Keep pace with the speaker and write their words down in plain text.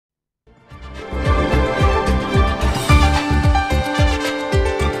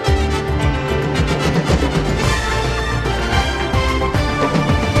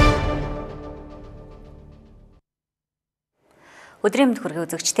Өдрийн мэнд хүргэе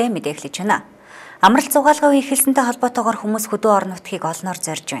үзэгчтэй мэдээ эхлэж байна. Амралт зугаалгаа хийхэлсэнтэй холбоотойгоор хүмүүс хөдөө орон нутгийг олноор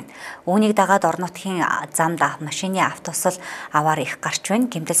зорж байна. Үүнийг дагаад орон нутгийн замд машины автосол аваар их гарч байна.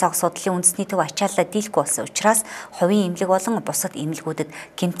 Гэмтэл согс судлалын үндэсний төв ачааллаа дийлэхгүй болсон учраас хувийн эмнэлэг болон бусад эмнэлгүүдэд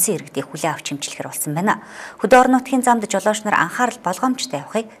гэмтсэн иргэдийг хүлээн авч хэмжлэхээр болсон байна. Хөдөө орон нутгийн замд жолооч нар анхаарал болгоомжтой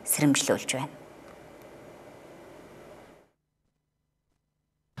явахыг сэрэмжлүүлж байна.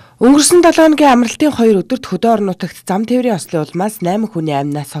 Өнгөрсөн 7 хоногийн амралтын 2 өдөрт хөдөө орон нутагт зам тээврийн ослын улмаас 8 хүний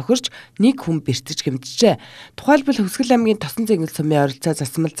амнаас хохирч 1 хүн бэртэж гэмтжээ. Тухайлбал Хүсгэл аймгийн Тосон зэнгэл сумын ойролцоо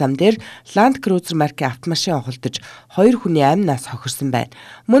засмал зам дээр Land Cruiser маркийн автомашин хохолдож 2 хүний амнаас хохирсон байна.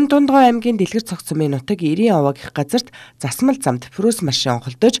 Мөн Дундгой аймгийн Дэлгэр цогц сумын нутаг 90 овоо гэх газарт засмал замд Прус машин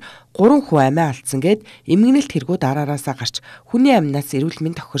хохолдож 3 хүн амиа алдсан гэд эмгэнэлт хэрэгүүд араараасаа гарч хүний амнаас эрүүл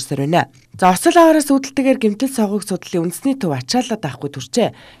мэнд тохирсоор байна. За осол аваараас үүдэлтэйгээр гэмтэл согог судлалын үндэсний төв ачааллаа даахгүй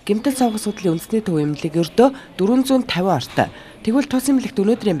төрчээ. Гэмтэл согог судлалын үндэсний төв эмнэлэг ердөө 450 ортой. Тэгвэл тус эмнэлэгт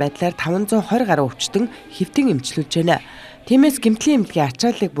өнөөдрийн байдлаар 520 гаруй өвчтөн хэвтэн эмчлүүлж байна. Тиймээс гэмтлийн эмнэлгийн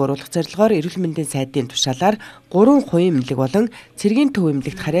ачааллыг бууруулах зорилгоор эрүүл мэндийн сайдын тушаалаар 3 хувийн эмнэлэг болон Цагийн төв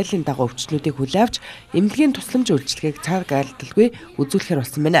эмнэлэгт харьяаллын дагуу өвчтнүүдийг хүлээн авч эмнэлгийн тусламж үйлчилгээг цаг алдалгүй үзүүлэхээр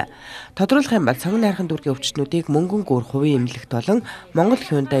болсон байна. Тодруулах юм бол Сонгон найрхан дүүргийн өвчтнүүдийг Мөнгөн гүүр хувийн эмнэлэгт болон Монгол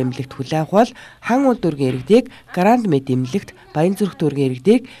Hyundai эмнэлэгт хүлээн авах бол Хан уул дүүргийн иргэдийг Гранд Мед эмнэлэгт, Баянзүрх дүүргийн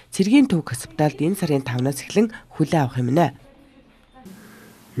иргэдийг Цэргийн төв госпитальд энэ сарын 5-наас эхлэн хүлээн авах юм байна.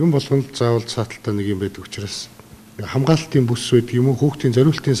 Юм болгонд заавал цааталтай нэг юм байдаг учраас хамгаалалтын бүс байдаг юм уу, хүүхдийн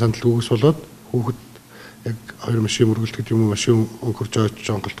зориултын сандал өгс болоод хүүхэд яг 2 машин мөргөлдөд юм уу, машин өнгөрж ойч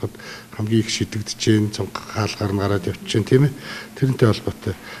жонголтоход хамгийн их шидэгдэж जैन, хаалгаар нь гараад явж जैन тийм ээ. Тэрнтэй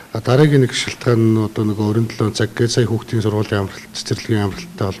холбоотой. Дараагийн нэг шалтгаан нь одоо нөгөө өрн 7 цаг гэж сая хүүхдийн сургуулийн амралт, цэцэрлэгийн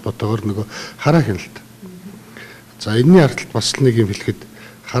амралттай холбоотойгоор нөгөө хараа хяналт. За энэний ардталт бас нэг юм хэлэхэд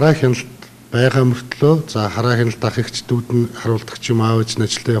хараа хяналт байгаа мөртлөө за хараа хяналт ах ихчдүүд нь харуулдаг ч юм аав ээж нь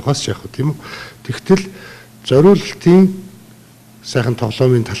ажилдаа явахаас ч яах вэ тийм үү. Тэгтэл зориултын сайхан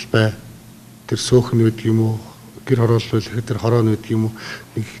тоглоомын талбай тэр сөөхнүүд юм уу гэр хороолол ихэд тэр хороонууд юм уу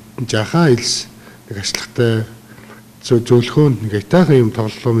нэг жахан илс нэг ашигтай зөөлхөөнд нэг айтайхан юм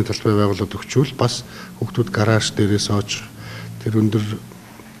тоглоомын талбай байгуулад өгчүүл бас хүүхдүүд гараж дээрээс оож тэр өндөр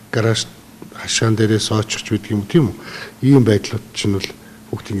гараж хашаан дээрээс оочч байдаг юм тийм үү. Ийм байдлууд чинь бол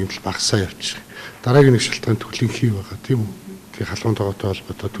хүүхдийн гэмтэл багасаа явчих. Дараагийн нэг шалтгаан төлөнхий байгаа тийм үү. Халуун тогоотой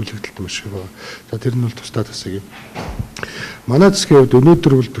холбоотой түлэгдэлт маш их байгаа. За тэр нь бол тусдаа тасаг юм. Манай засгийн хувьд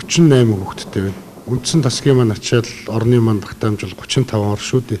өнөөдөр бол 48 хүүхэдтэй байна. Үндсэн тасгийн маань ачаал орны маань багтаамж бол 35 ор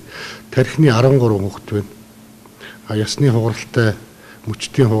шүү дээ. Тархины 13 хүүхэд байна. Ясны хугаралтай,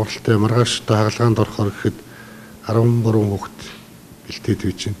 мөчтийн хугаралтай, маргааштай хагалгаанд орохоор гэхэд 13 хүүхэд бэлтээд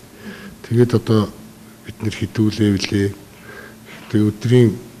байж байна. Тэгээд одоо бид нэр хідүүлээ вүлээ. Тэгээд өдрийн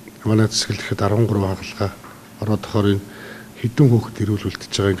манай засаг л гэхэд 13 хагалгаа ороод тохоор хэдэн хүүхэд ирүүл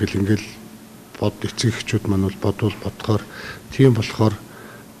үлдчихэж байгаа ингээл бод эцэг эхчүүд маань бол бодохоор тийм болохоор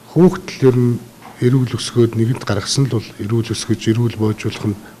хүүхдэл ер нь эрүүл өсгөөд нэгэнд гаргасан л бол эрүүл өсгөж эрүүл боожуулах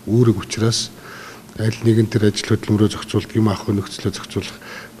нь үүрэг учраас аль нэгэн тэр ажил хөдөлмөрөө зохицуулдаг юм ах нөхцөлөө зохицуулах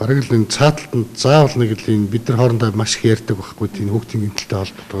бараг л энэ цааталтанд заавал нэг л энэ бид нар хоорондоо маш их ярьдаг байхгүй тийм хүүхдийн гэмтэлтэй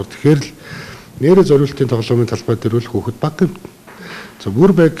холбоотойгоор тэгэхээр л нэрэ зориултын тоглоомын талбай дээр л хүүхэд баг гэмт. За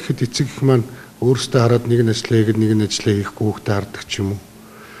бүр байг гэхэд эцэг их маань өөрөөсөө хараад нэг нь ажиллаа хийгээд нэг нь ажиллаа хийхгүй хүүхдээ хардаг ч юм уу.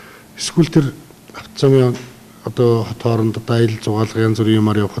 Эсвэл тэр автозамын одоо хот хооронд дайл зугаалга янз бүрийн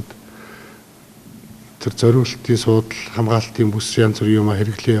юмар явахад тэр зориултын суудал хамгаалтын бүс янз бүрийн юмаа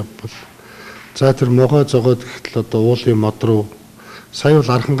хэрэглээ явбал за тэр могоо зогоод гэхтэл одоо уулын мод руу сая бол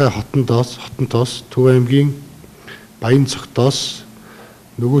Архангай хотонтоос Төв аймгийн Баян цогтоос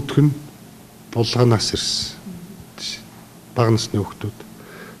нөгөөх нь Булганаас ирсэн. Бага насны хүүхдүүд.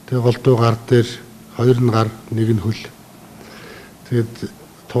 Тэгээ голдуу гар дээр 2 нь гар, 1 нь хөл. Тэгээд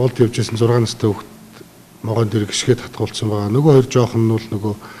тоглолт явж байсан 6 настай хүүхэд могоон дээр гიშгээ татгуулсан байгаа. Нөгөө 2 жоохон нь бол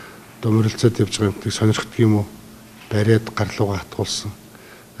нөгөө одоо мөрөлцөд явж байгаа юмтыг сонирхдаг юм уу? Бариад гарлуугаа хатгуулсан.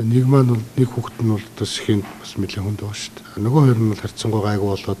 Нэг маань бол нэг хүүхэд нь бол одоо сэхэнд бас нэлээд хүнд байгаа шүү дээ. Нөгөө 2 нь бол харьцангуй гайгүй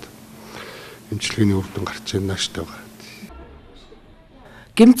болоод эмчилгээний үр дүн гарч ирнэ нааштай байгаа.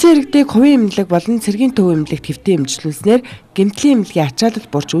 Гэмтсэн иргэдийг хувийн эмнэлэг болон Цэргийн төв эмнэлэгт хэвтэн эмчлүүлснээр гэмтлийн эмнэлгийн ачаалал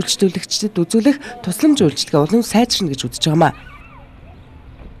борч үйлчлүүлэгчдэд үзүүлэх тусламж үйлчилгээ улам сайжирна гэж үзэж байгаамаа.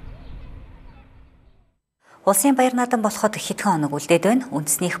 Улсын баяр наадам болоход хэдхэн хоног үлдээд байна.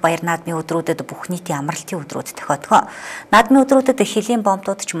 Үндэснийх баяр наадмын өдрүүдэд бүх нийтийн амралтын өдрүүд тохиодгоо. Наадмын өдрүүдэд хилийн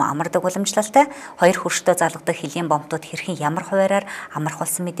бомбууд ч мөн амардаг уламжлалтай 2 хөрштөө залгадаг хилийн бомбууд хэрхэн ямар хуваараар амарх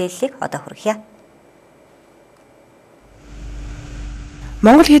болсон мэдээллийг одоо хүргье.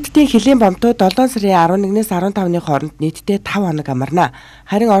 Монгол Хятадын хилийн бомтууд 7 сарын 11-ээс 15-ны хооронд нийтдээ 5 хоног амарна.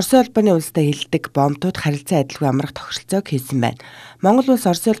 Харин Оросын улбаны улстай хилдэг бомтууд харилцан адилгүй амрах тохиролцоог хийсэн байна. Монгол улс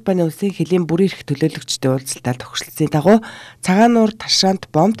Оросын улбаны улсын хилийн бүрийн эрх төлөөлөгчдийн уулзалтаар тохиролцсны дагуу Цагаануур Таршаант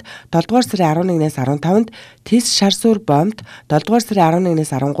бомт 7 дугаар сарын 11-ээс 15-нд, Тис Шарсуур бомт 7 дугаар сарын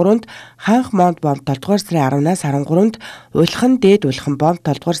 11-ээс 13-нд, Ханх Монд бомт 7 дугаар сарын 10-наас 13-нд, Улхан Дээд Улхан бомт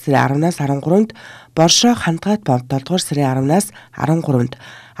 7 дугаар сарын 10-наас 13-нд, Боршоо Хандгайт бомт 7 дугаар сарын 10-наас 13-нд,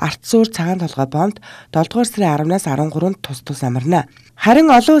 Артсуур Цагаан толгой бомт 7 дугаар сарын 10-наас 13-нд тус амарна.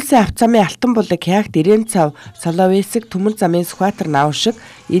 Харин олон улсын автозамын Алтан булаг, Хягт, Ирээн цав, Соловесэг, Төмөр замын Сүхбаатар Наавшиг,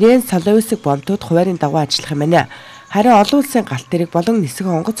 Ирээн Соловесэг бомтууд хуваарийн дагуу ажиллах юм байна. Харин олон улсын галт тэрэг болон нисэх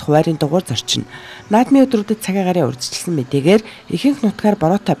онгоц хуваарийн дугуур зорчино. Наадмын өдрүүдэд цагийн гарын урьдчилсан мэдээгээр ихэнх нутгаар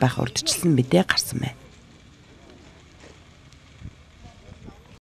бороотой байх урьдчилсан мэдээ гарсан байна.